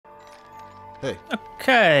Hey.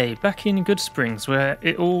 Okay, back in Good Springs, where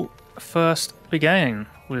it all first began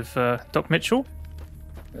with Doc Mitchell.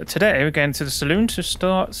 Today, we're going to the saloon to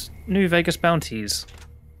start New Vegas Bounties.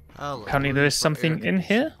 Apparently, there is something in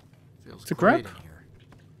here to grab.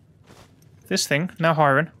 This thing, now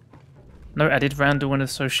hiring. No added, Randall and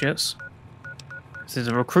Associates. This is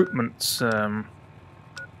a recruitment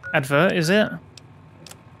advert, is it?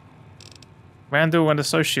 Randall and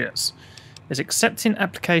Associates is accepting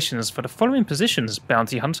applications for the following positions: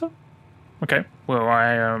 bounty hunter. Okay, well,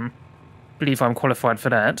 I believe I'm qualified for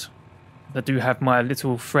that. I do have my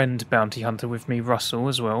little friend bounty hunter with me, Russell,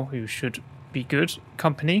 as well, who should be good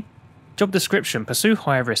company. Job description: pursue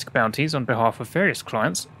high-risk bounties on behalf of various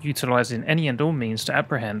clients, utilizing any and all means to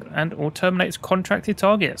apprehend and or terminate contracted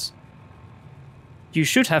targets. You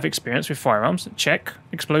should have experience with firearms, check.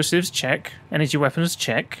 Explosives, check. Energy weapons,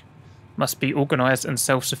 check. Must be organized and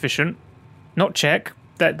self-sufficient. Not check.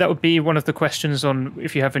 That would be one of the questions on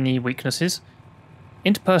if you have any weaknesses.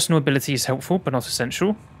 Interpersonal ability is helpful, but not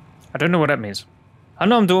essential. I don't know what that means.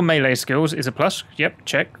 Unarmed or melee skills is a plus. Yep,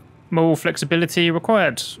 check. Moral flexibility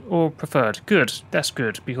required or preferred. Good. That's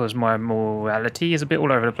good, because my morality is a bit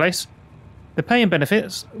all over the place. The pay and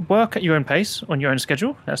benefits: work at your own pace, on your own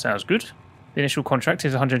schedule. That sounds good. The initial contract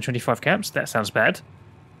is 125 caps. That sounds bad.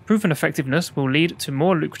 Proven effectiveness will lead to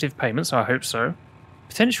more lucrative payments. I hope so.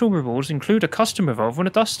 Potential rewards include a custom revolver and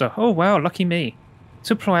a duster. Oh wow, lucky me.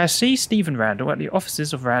 Supplier: see Steven Randall at the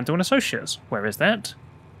offices of Randall Associates. Where is that?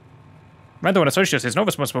 Randall Associates is not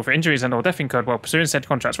responsible for injuries and or death incurred while pursuing said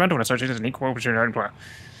contracts. Randall Associates is an equal opportunity employer.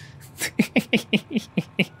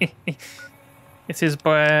 It is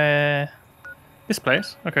by this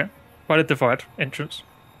place. Okay. By the Divide entrance.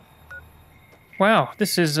 Wow,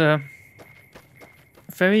 this is a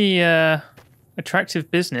very attractive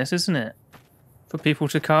business, isn't it? For people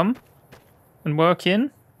to come and work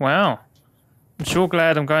in. Wow. I'm sure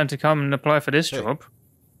glad I'm going to come and apply for this job.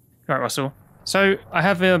 Right, Russell. So I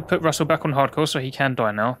have put Russell back on hardcore so he can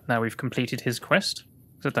die now. Now we've completed his quest.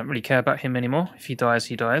 Because I don't really care about him anymore. If he dies,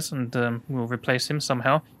 he dies, and we'll replace him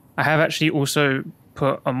somehow. I have actually also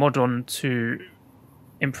put a mod on to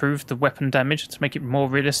improve the weapon damage to make it more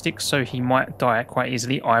realistic, so he might die quite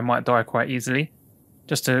easily. I might die quite easily.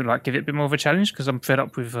 Just to like give it a bit more of a challenge, because I'm fed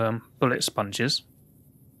up with bullet sponges.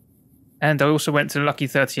 And I also went to Lucky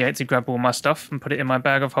 38 to grab all my stuff and put it in my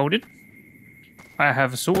bag of holding. I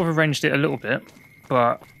have sort of arranged it a little bit,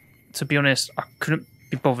 but to be honest, I couldn't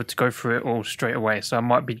be bothered to go through it all straight away, so I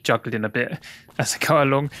might be juggling a bit as I go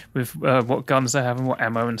along with what guns I have and what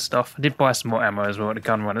ammo and stuff. I did buy some more ammo as well at the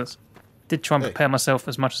gun runners. Did try and prepare myself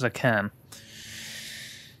as much as I can.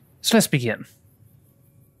 So let's begin.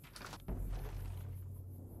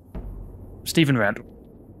 Steven Randall.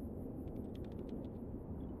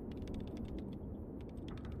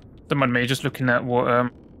 Don't mind me, just looking at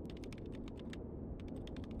what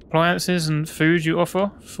appliances and food you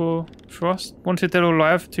offer for us. Wanted dead or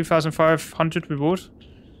alive, 2,500 reward.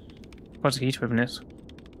 What's the key to open this?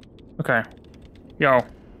 Okay. Yo.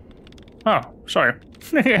 Oh, sorry.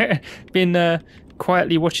 Been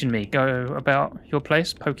quietly watching me go about your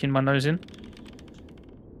place, poking my nose in.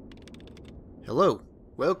 Hello.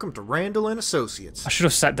 Welcome to Randall and Associates. I should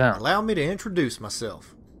have sat down. Allow me to introduce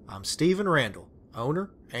myself. I'm Steven Randall,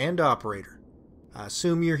 owner and operator. I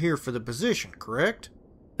assume you're here for the position, correct?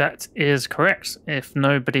 That is correct, if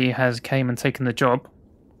nobody has came and taken the job.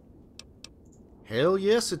 Hell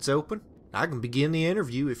yes, it's open. I can begin the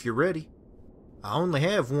interview if you're ready. I only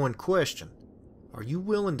have one question. Are you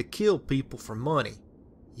willing to kill people for money?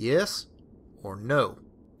 Yes or no?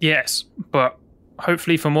 Yes, but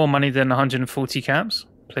hopefully for more money than 140 caps,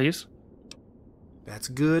 please. That's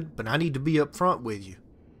good, but I need to be upfront with you.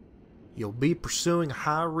 You'll be pursuing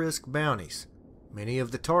high-risk bounties. Many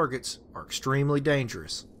of the targets are extremely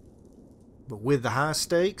dangerous. But with the high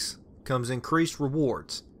stakes comes increased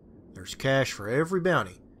rewards. There's cash for every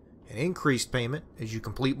bounty, and increased payment as you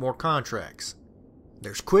complete more contracts.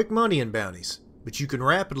 There's quick money in bounties, but you can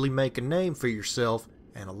rapidly make a name for yourself,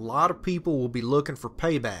 and a lot of people will be looking for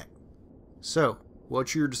payback. So,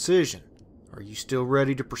 what's your decision? Are you still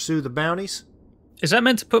ready to pursue the bounties? Is that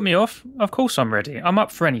meant to put me off? Of course I'm ready. I'm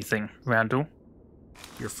up for anything, Randall.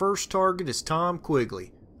 Your first target is Tom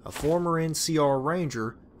Quigley, a former NCR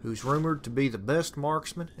Ranger who's rumored to be the best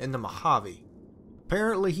marksman in the Mojave.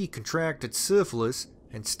 Apparently he contracted syphilis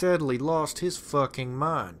and steadily lost his fucking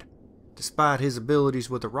mind. Despite his abilities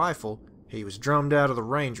with a rifle, he was drummed out of the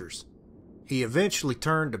Rangers. He eventually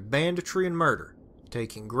turned to banditry and murder,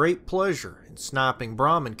 taking great pleasure in sniping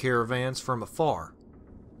Brahmin caravans from afar.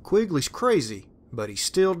 Quigley's crazy, but he's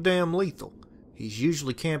still damn lethal. He's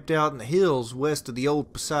usually camped out in the hills west of the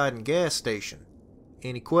old Poseidon gas station.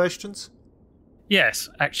 Any questions? Yes,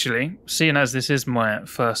 actually, seeing as this is my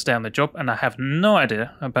first day on the job and I have no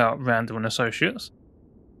idea about Randall Associates.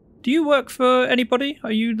 Do you work for anybody?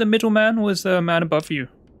 Are you the middleman or is there a man above you?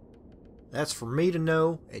 That's for me to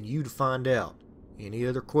know and you to find out. Any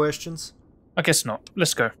other questions? I guess not.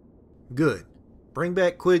 Let's go. Good. Bring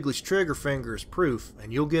back Quigley's trigger finger as proof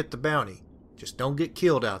and you'll get the bounty. Just don't get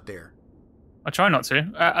killed out there. I try not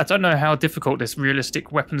to. I don't know how difficult this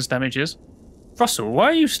realistic weapons damage is. Russell, why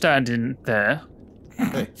are you standing there?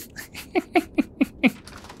 Hey.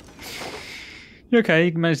 You okay?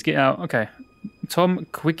 You managed to get out. Okay. Tom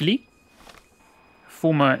Quigley,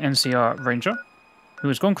 former NCR ranger, who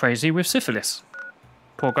has gone crazy with syphilis.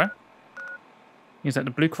 Poor guy. He's at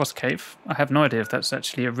the Blue Cross Cave. I have no idea if that's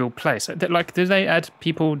actually a real place. Like, do they add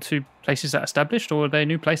people to places that are established, or are they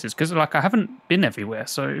new places? Because, like, I haven't been everywhere,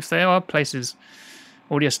 so if they are places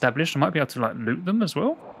already established, I might be able to, like, loot them as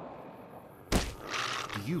well.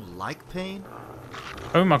 Do you like pain?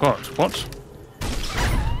 Oh my god, what?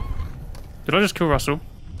 Did I just kill Russell?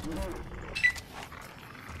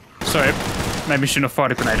 Sorry, maybe I shouldn't have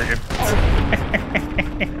fired a grenade at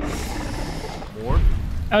you. More?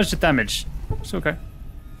 How's the damage? It's okay.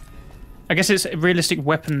 I guess it's realistic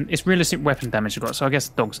weapon. It's realistic weapon damage you got. So I guess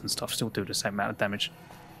dogs and stuff still do the same amount of damage,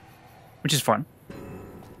 which is fine.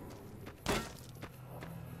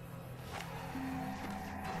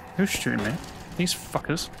 Who's shooting me? These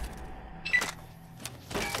fuckers.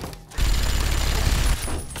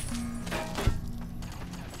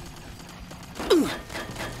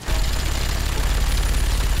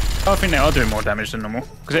 I think they are doing more damage than normal.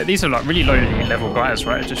 Because these are like really low level guys,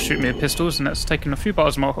 right? Just shoot me with pistols and that's taking a few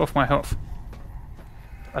bars off my health.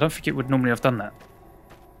 I don't think it would normally have done that.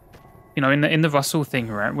 You know, in the Russell thing,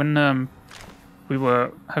 right? When we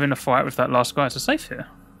were having a fight with that last guy, it's a safe here.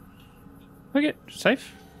 Okay,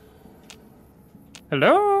 safe.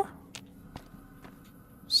 Hello?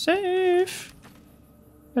 Safe.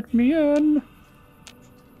 Let me in.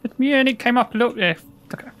 Let me in. It came up a little. Yeah.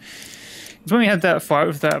 Okay. It's when we had that fight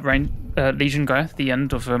with that Legion guy at the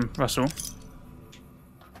end of Russell.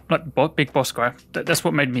 Like, big boss guy. That's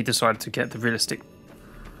what made me decide to get the realistic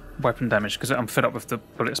weapon damage, because I'm fed up with the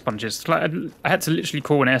bullet sponges. Like, I had to literally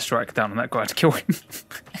call an airstrike down on that guy to kill him.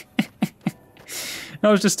 I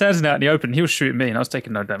was just standing out in the open. He was shooting me and I was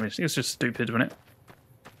taking no damage. It was just stupid, wasn't it?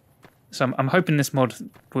 So I'm hoping this mod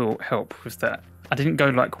will help with that. I didn't go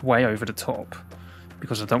like way over the top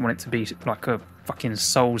because I don't want it to be like a fucking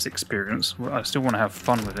Souls experience. I still want to have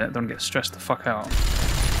fun with it. Don't get stressed the fuck out.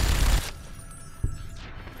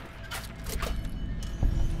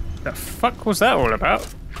 The fuck was that all about?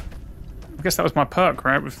 I guess that was my perk,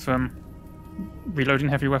 right? With reloading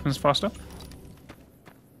heavy weapons faster.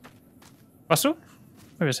 Russell?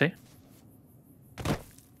 Where is he?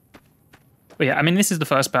 But yeah, I mean, this is the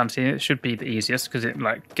first bounty. It should be the easiest because it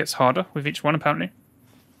like gets harder with each one, apparently.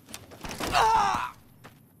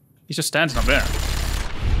 He's just standing up there.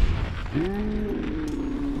 I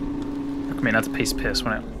mean, that's a piece of piss,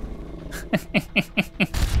 wasn't it?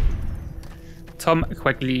 Tom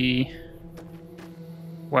Quigley,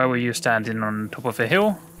 why were you standing on top of a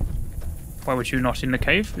hill? Why were you not in the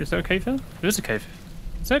cave? Is there a cave here? There is a cave.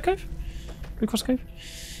 Is there a cave? Blue Cross Cave?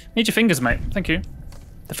 Need your fingers, mate. Thank you.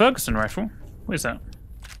 The Ferguson rifle? What is that?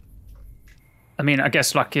 I mean, I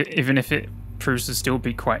guess, like, even if it proves to still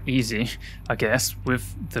be quite easy, I guess,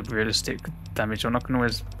 with the realistic damage, I'm not going to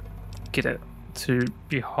always get it to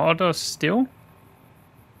be harder still.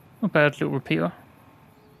 Not bad, little repeater.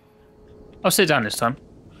 I'll sit down this time.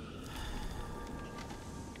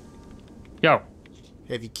 Yo.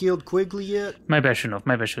 Have you killed Quigley yet? Maybe I shouldn't have.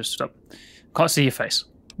 Maybe I should have stood up. Can't see your face.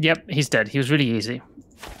 Yep, he's dead. He was really easy.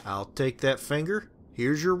 I'll take that finger.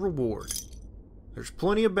 Here's your reward. There's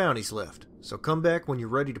plenty of bounties left, so come back when you're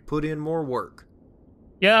ready to put in more work.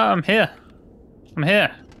 Yeah, I'm here. I'm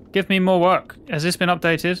here. Give me more work. Has this been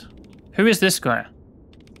updated? Who is this guy?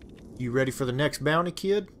 You ready for the next bounty,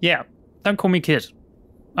 kid? Yeah. Don't call me kid.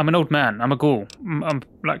 I'm an old man. I'm a ghoul. I'm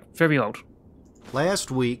like, very old.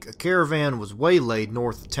 Last week, a caravan was waylaid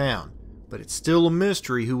north of town, but it's still a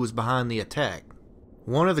mystery who was behind the attack.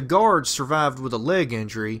 One of the guards survived with a leg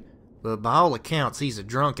injury, but by all accounts he's a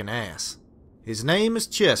drunken ass. His name is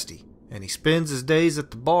Chesty, and he spends his days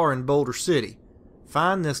at the bar in Boulder City.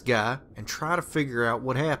 Find this guy and try to figure out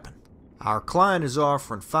what happened. Our client is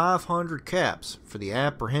offering 500 caps for the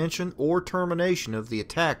apprehension or termination of the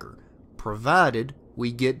attacker, provided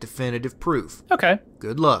we get definitive proof. Okay.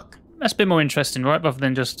 Good luck. That's a bit more interesting, right? Rather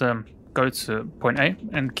than just go to point A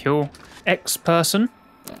and kill X person.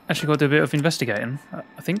 Actually got to do a bit of investigating,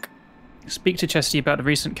 I think. Speak to Chesty about the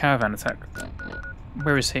recent caravan attack.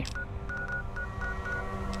 Where is he?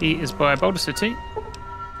 He is by Boulder City.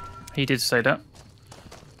 He did say that.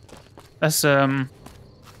 That's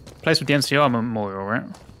place with the NCR memorial, right?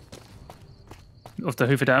 Of the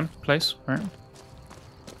Hoover Dam place, right?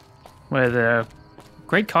 Where the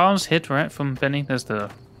great cars hid, right, from Benny. There's the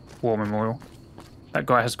war memorial. That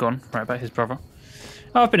guy has gone, right, about his brother.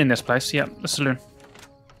 Oh, I've been in this place, yeah, the saloon.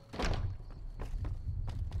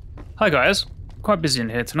 Hi guys, quite busy in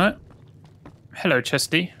here tonight. Hello,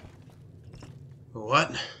 Chesty.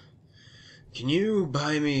 What? Can you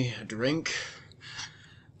buy me a drink?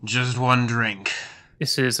 Just one drink.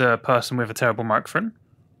 This is a person with a terrible microphone.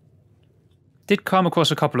 Did come across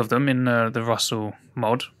a couple of them in the Russell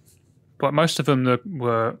mod, but most of them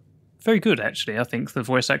were very good, actually, I think, the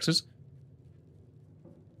voice actors.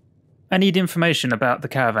 I need information about the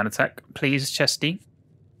caravan attack, please, Chesty.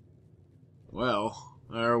 Well,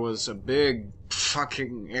 there was a big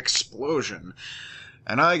fucking explosion,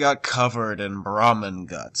 and I got covered in Brahmin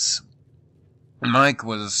guts. Mike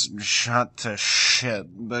was shot to shit,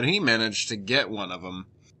 but he managed to get one of them.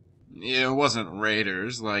 It wasn't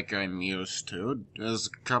raiders like I'm used to, just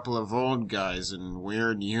a couple of old guys in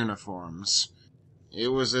weird uniforms. It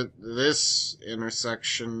was at this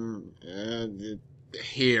intersection,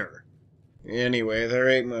 here. Anyway, there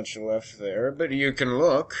ain't much left there, but you can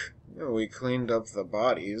look. We cleaned up the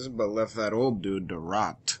bodies, but left that old dude to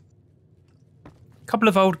rot. Couple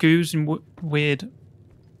of old goons in weird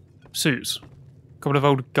suits. Couple of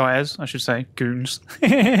old guys, I should say. Goons.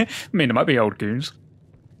 I mean, there might be old goons.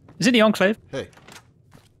 Is it the Enclave? Hey.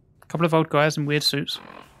 Couple of old guys in weird suits.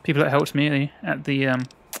 People that helped me at the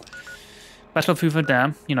Battle of Hoover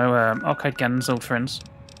Dam. You know, Arcade Gannon's old friends.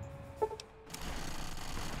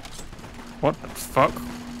 What the fuck?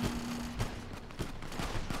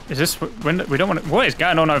 Is this when we don't want to? What is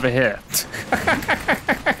going on over here?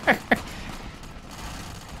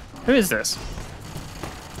 Who is this?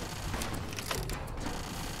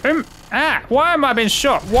 Whom? Ah! Why am I being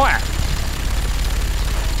shot? Why?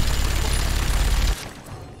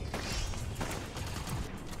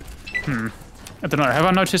 I don't know. Have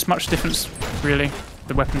I noticed much difference, really?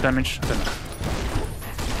 The weapon damage? I don't know.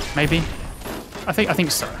 Maybe. I think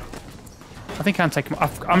so. I think I'm taking.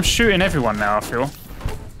 I'm shooting everyone now. I feel.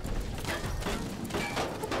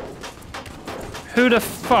 Who the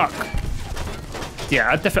fuck? Yeah,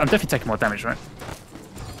 I'm definitely taking more damage, right?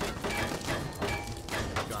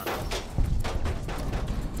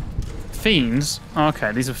 Fiends? Oh,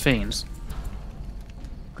 okay, these are fiends.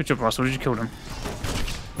 Good job, Russell. Did you kill them?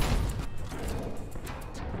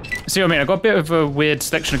 See what I mean? I got a bit of a weird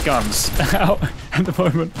selection of guns out at the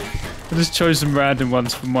moment. I just chose some random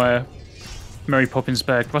ones from my Mary Poppins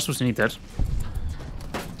bag. Russell's nearly dead.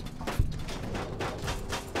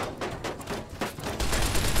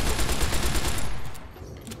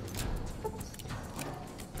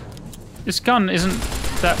 This gun isn't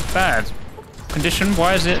that bad. Condition?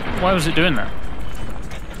 Why was it doing that?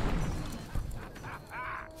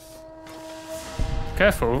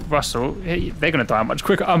 Careful, Russell. They're gonna die much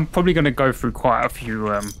quicker. I'm probably gonna go through quite a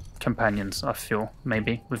few companions, I feel,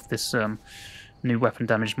 maybe, with this new weapon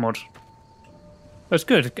damage mod. That's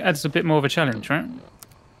good. It adds a bit more of a challenge, right?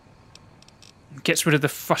 Gets rid of the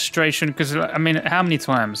frustration, because, I mean, how many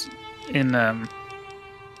times in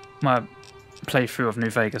my playthrough of New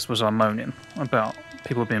Vegas was I moaning about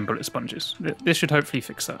people being bullet sponges? This should hopefully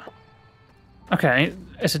fix that. Okay,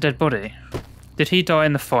 it's a dead body. Did he die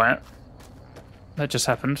in the fight that just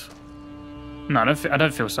happened? No, I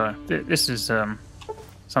don't feel so. This is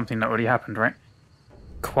something that already happened, right?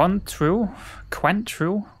 Quantrill?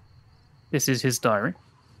 This is his diary.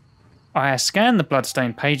 I scanned the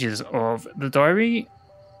blood-stained pages of the diary.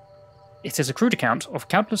 It is a crude account of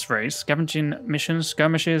countless raids, scavenging missions,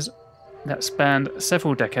 skirmishes that spanned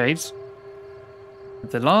several decades.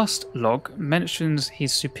 The last log mentions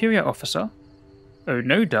his superior officer,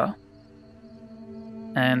 Onoda,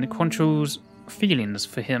 and Quantrill's feelings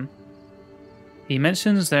for him. He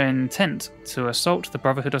mentions their intent to assault the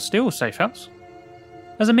Brotherhood of Steel safe house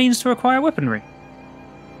as a means to acquire weaponry.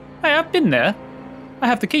 Hey, I've been there. I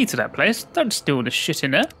have the key to that place. Don't steal the shit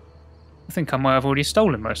in there. I think I might have already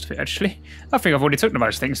stolen most of it, actually. I think I've already took the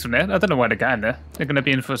most things from there. I don't know why they're going there. They're going to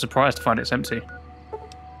be in for a surprise to find it's empty.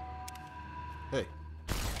 Hey.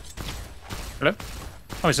 Hello?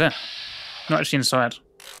 Oh, he's there. Not actually inside.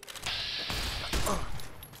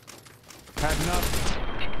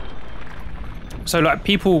 So, like,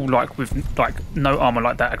 people like with like no armor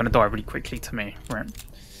like that are going to die really quickly to me, right?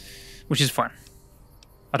 Which is fine.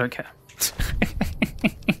 I don't care.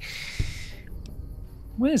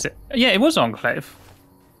 Where is it? Yeah, it was Enclave.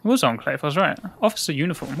 It was Enclave, I was right. Officer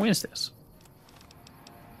uniform, what is this?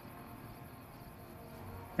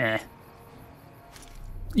 Eh.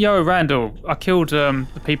 Yo, Randall, I killed the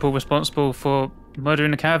people responsible for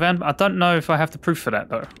murdering the caravan. I don't know if I have the proof for that,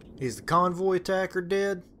 though. Is the convoy attacker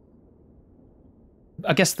dead?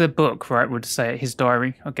 I guess the book, right, would say his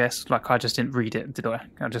diary, I guess. Like, I just didn't read it, did I?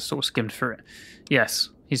 I just sort of skimmed through it. Yes,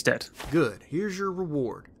 he's dead. Good. Here's your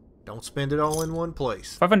reward. Don't spend it all in one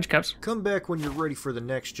place. 500 caps. Come back when you're ready for the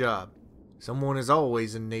next job. Someone is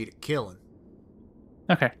always in need of killing.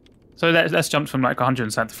 Okay. So that's jumped from like 100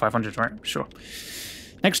 to 500, right? Sure.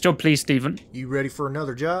 Next job, please, Steven. You ready for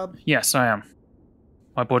another job? Yes, I am.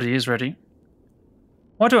 My body is ready.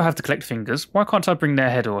 Why do I have to collect fingers? Why can't I bring their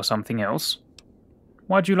head or something else?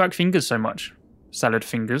 Why do you like fingers so much? Salad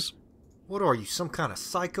fingers. What are you, some kind of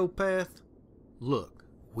psychopath? Look,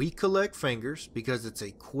 we collect fingers because it's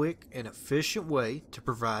a quick and efficient way to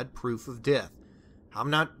provide proof of death. I'm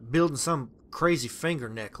not building some crazy finger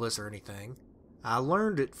necklace or anything. I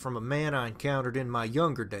learned it from a man I encountered in my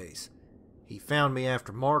younger days. He found me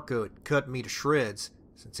after Marco had cut me to shreds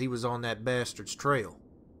since he was on that bastard's trail.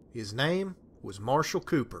 His name was Marshall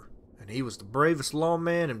Cooper, and he was the bravest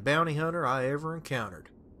lawman and bounty hunter I ever encountered.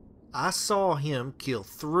 I saw him kill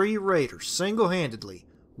 3 raiders single-handedly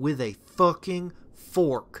with a fucking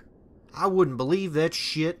fork. I wouldn't believe that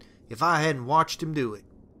shit if I hadn't watched him do it.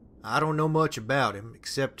 I don't know much about him,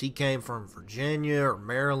 except he came from Virginia or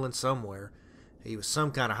Maryland somewhere. He was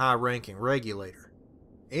some kind of high-ranking regulator.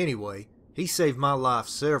 Anyway, he saved my life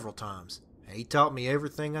several times, and he taught me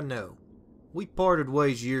everything I know. We parted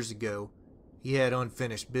ways years ago. He had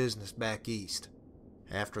unfinished business back east.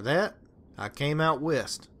 After that, I came out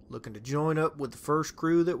west, looking to join up with the first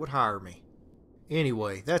crew that would hire me.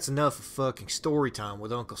 Anyway, that's enough of fucking story time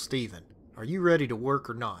with Uncle Steven. Are you ready to work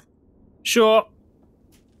or not? Sure.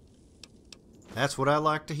 That's what I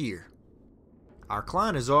like to hear. Our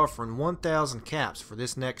client is offering 1,000 caps for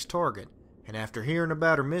this next target, and after hearing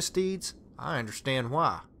about her misdeeds, I understand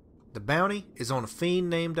why. The bounty is on a fiend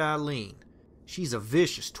named Eileen. She's a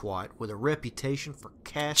vicious twat with a reputation for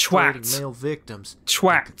castrating male victims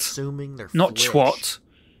and consuming their not flesh. Twat.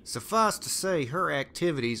 Suffice to say, her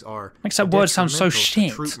activities are makes that word sound so detrimental to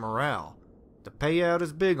shit. troop morale. The payout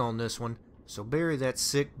is big on this one, so bury that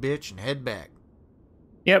sick bitch and head back.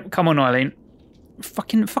 Yep, come on, Eileen.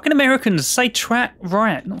 Fucking Americans say twat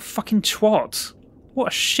right, not fucking twat. What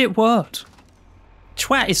a shit word.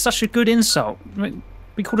 Twat is such a good insult. I mean,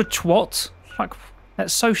 we call it twat? Like,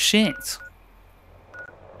 that's so shit.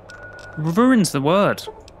 Ruins the word.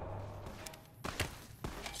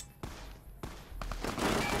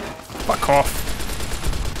 Fuck off.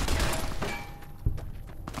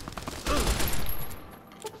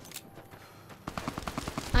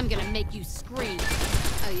 I'm gonna make you scream.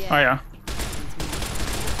 Oh yeah. Oh yeah.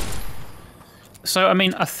 So, I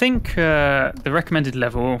mean, I think the recommended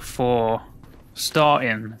level for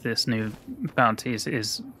starting this new bounties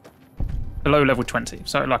is below level 20.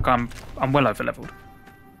 So, like, I'm well over leveled.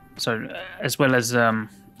 So, as well as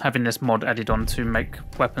having this mod added on to make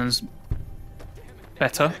weapons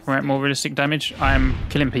better, right, more realistic damage, I'm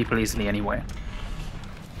killing people easily anyway.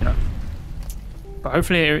 You know. But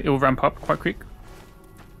hopefully it'll ramp up quite quick.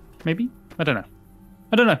 Maybe? I don't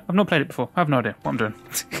know. I've not played it before. I have no idea what I'm doing.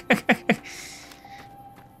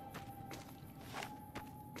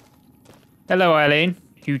 Hello, Eileen.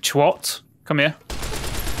 You twat. Come here.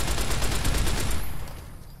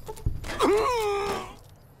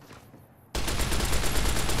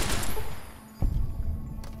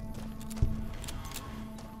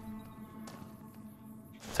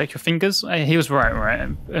 Take your fingers. He was right.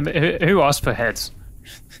 Who asked for heads?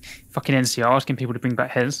 Fucking NCR asking people to bring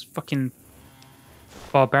back heads. Fucking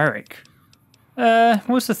barbaric.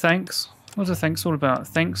 What's the thanks? What's the thanks all about?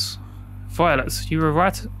 Thanks. Violet, you were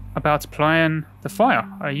right about applying the fire.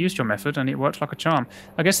 I used your method and it worked like a charm.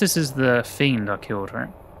 I guess this is the fiend I killed, right?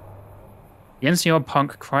 The NCR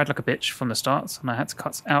punk cried like a bitch from the start, and I had to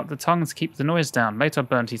cut out the tongue to keep the noise down. Later I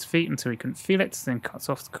burned his feet until he couldn't feel it, then cut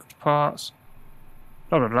off the cooked parts.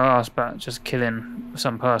 Blah blah blah, it's about just killing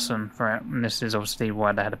some person, right? And this is obviously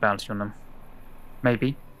why they had a bounty on them.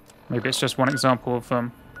 Maybe it's just one example of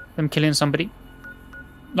them killing somebody.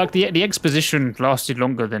 Like the exposition lasted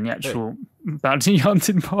longer than the actual bounty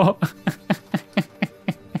hunting part.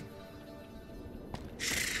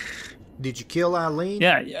 Did you kill Eileen?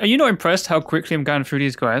 Yeah, are you not impressed how quickly I'm going through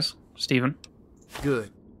these guys, Steven?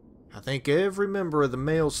 Good. I think every member of the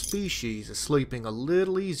male species is sleeping a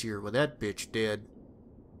little easier with that bitch dead.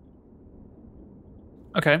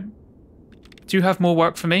 Okay. Do you have more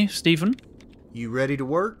work for me, Steven? You ready to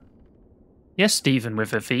work? Yes, Steven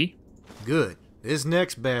with a V. Good. This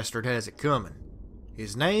next bastard has it coming.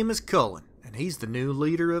 His name is Cullen, and he's the new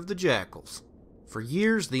leader of the Jackals. For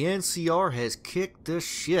years, the NCR has kicked the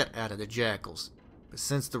shit out of the Jackals, but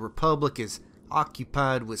since the Republic is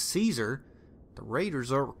occupied with Caesar, the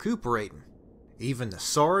Raiders are recuperating. Even the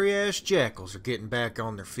sorry-ass Jackals are getting back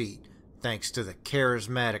on their feet, thanks to the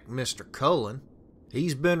charismatic Mr. Cullen.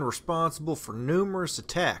 He's been responsible for numerous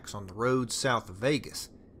attacks on the roads south of Vegas,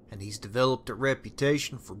 and he's developed a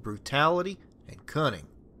reputation for brutality and cunning.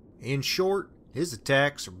 In short, his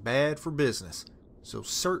attacks are bad for business, so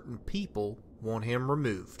certain people want him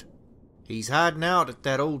removed. He's hiding out at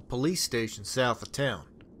that old police station south of town.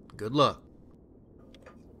 Good luck.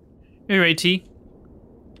 Here, AT.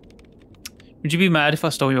 Would you be mad if I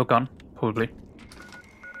stole your gun? Probably.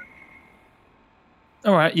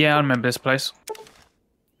 Alright, yeah, I remember this place.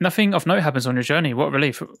 Nothing of note happens on your journey. What a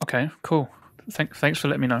relief. Okay, cool. Thanks for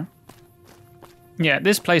letting me know. Yeah,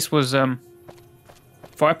 this place was,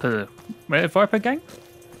 Viper gang?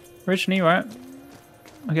 Originally, right?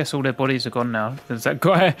 I guess all their bodies are gone now. There's that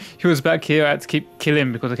guy who was back here, I had to keep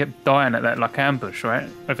killing because I kept dying at that, like, ambush, right?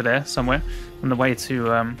 Over there, somewhere. On the way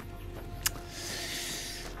to,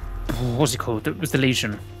 what's it called? It was the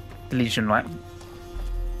Legion. The Legion, right?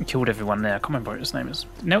 Killed everyone there. I can't remember what his name is.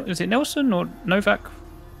 Is it Nelson or Novak?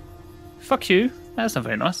 Fuck you. That's not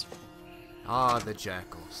very nice. Ah, the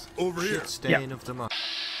Jackals. Over here. Shit stain of them.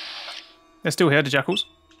 They're still here, the Jackals.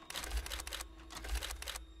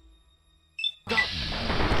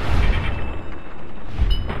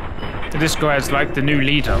 This guy is like the new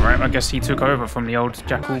leader, right? I guess he took over from the old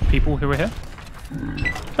Jackal people who were here.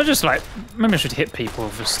 I just like, maybe I should hit people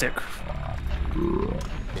with a stick.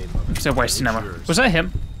 Instead of wasting ammo. Was that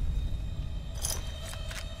him?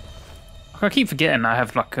 I keep forgetting I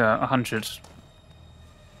have like 100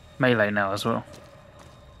 melee now as well.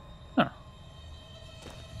 Oh.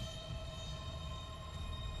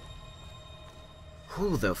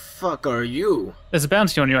 Who the fuck are you? There's a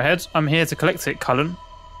bounty on your head. I'm here to collect it, Cullen.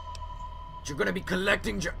 You're gonna be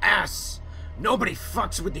collecting your ass. Nobody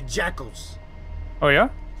fucks with the Jackals. Oh yeah?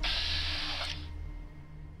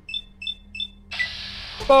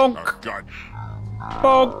 Bonk! Oh, God.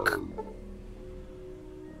 Bonk!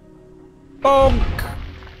 Bonk!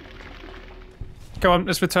 Come on,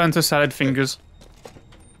 let's return to salad fingers.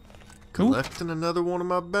 Collecting another one of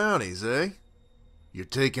my bounties, eh? You're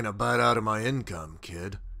taking a bite out of my income,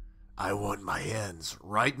 kid. I want my ends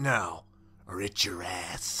right now, or it's your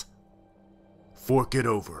ass. Fork it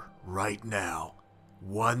over right now.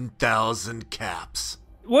 1,000 caps.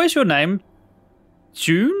 What is your name?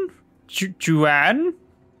 June? Juan?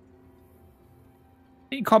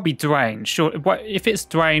 It can't be Dwayne. Sure. If it's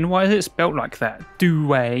Dwayne, why is it spelled like that?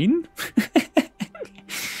 Dwayne?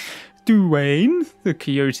 Dwayne? The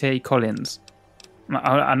Coyote Collins.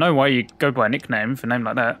 I know why you go by a nickname for a name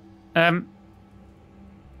like that.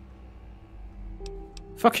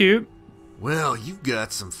 Fuck you. Well, you've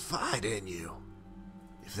got some fight in you.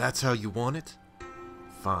 If that's how you want it,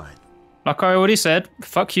 fine. Like I already said,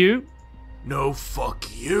 fuck you. No, fuck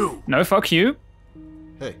you. No, fuck you.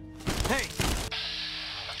 Hey. Hey!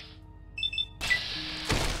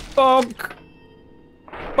 Bonk.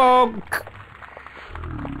 Bonk.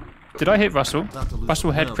 Did I hit Russell? About to lose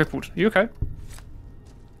Russell my head numb. crippled. You okay?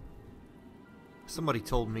 Somebody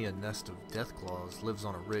told me a nest of deathclaws lives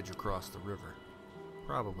on a ridge across the river.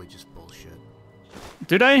 Probably just bullshit.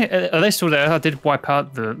 Do they? Are they still there? I did wipe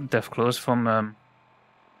out the deathclaws from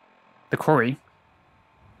the quarry.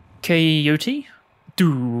 Coyote?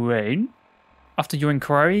 Dwayne? After your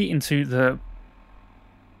inquiry into the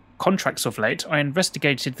contracts of late, I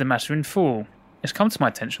investigated the matter in full. It's come to my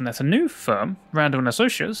attention that a new firm, Randall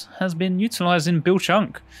Associates, has been utilising Bill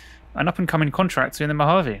Chunk, an up-and-coming contractor in the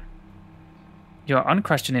Mojave. Your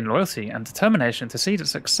unquestioning loyalty and determination to see the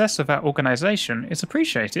success of our organisation is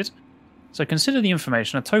appreciated, so consider the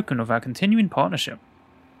information a token of our continuing partnership.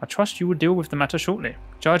 I trust you will deal with the matter shortly.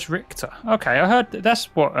 Judge Richter. Okay, I heard that's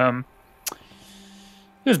what it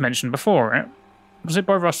was mentioned before, right? Was it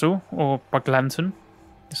by Russell or by Glanton?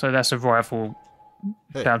 So that's a rival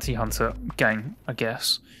bounty hunter gang, I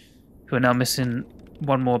guess, who are now missing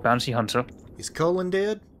one more bounty hunter. Is Cullen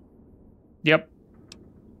dead? Yep.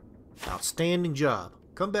 Outstanding job.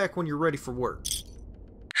 Come back when you're ready for work.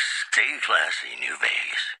 Stay classy,